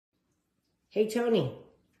Hey, Tony.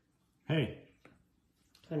 Hey.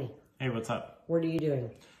 Tony. Hey, what's up? What are you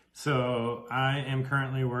doing? So I am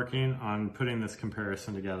currently working on putting this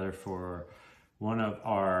comparison together for one of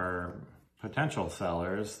our potential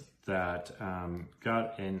sellers that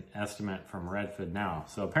got an estimate from Redfin Now.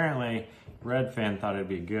 So apparently Redfin thought it'd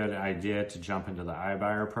be a good idea to jump into the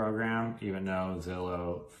iBuyer program, even though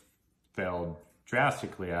Zillow failed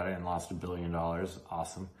drastically at it and lost $1 billion.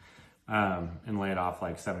 Awesome. And laid off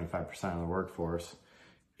like 75% of the workforce.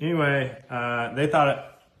 Anyway, they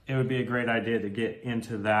thought it would be a great idea to get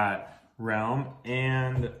into that realm,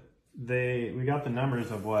 and we got the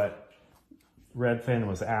numbers of what Redfin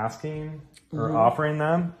was asking or offering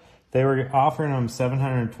them. They were offering them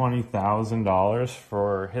 $720,000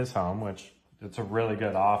 for his home, which it's a really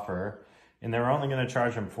good offer, and they were only going to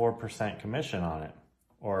charge him 4% commission on it,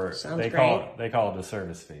 or they call it a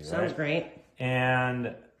service fee. Sounds great.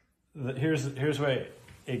 And here's where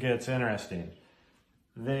it gets interesting.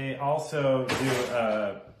 They also do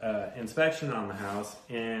a inspection on the house,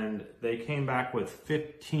 and they came back with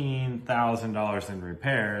 $15,000 in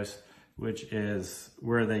repairs, which is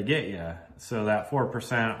where they get you. So that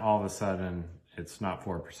 4%, all of a sudden, it's not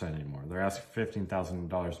 4% anymore. They're asking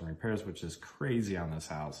 $15,000 in repairs, which is crazy on this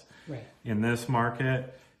house. Right. In this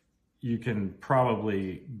market, you can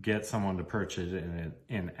probably get someone to purchase it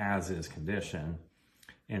in as-is condition.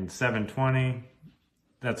 In $720,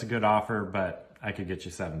 that's a good offer, but I could get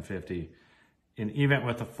you $750. And even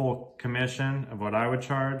with a full commission of what I would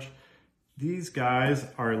charge, these guys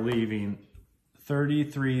are leaving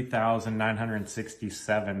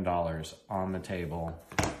 $33,967 on the table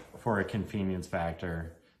for a convenience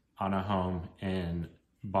factor on a home in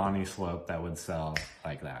Bonnie Slope that would sell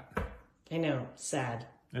like that. I know, sad.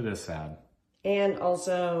 It is sad. And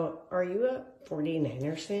also, are you a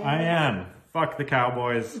 49ers fan? I am. Fuck the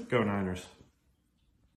Cowboys. Go Niners.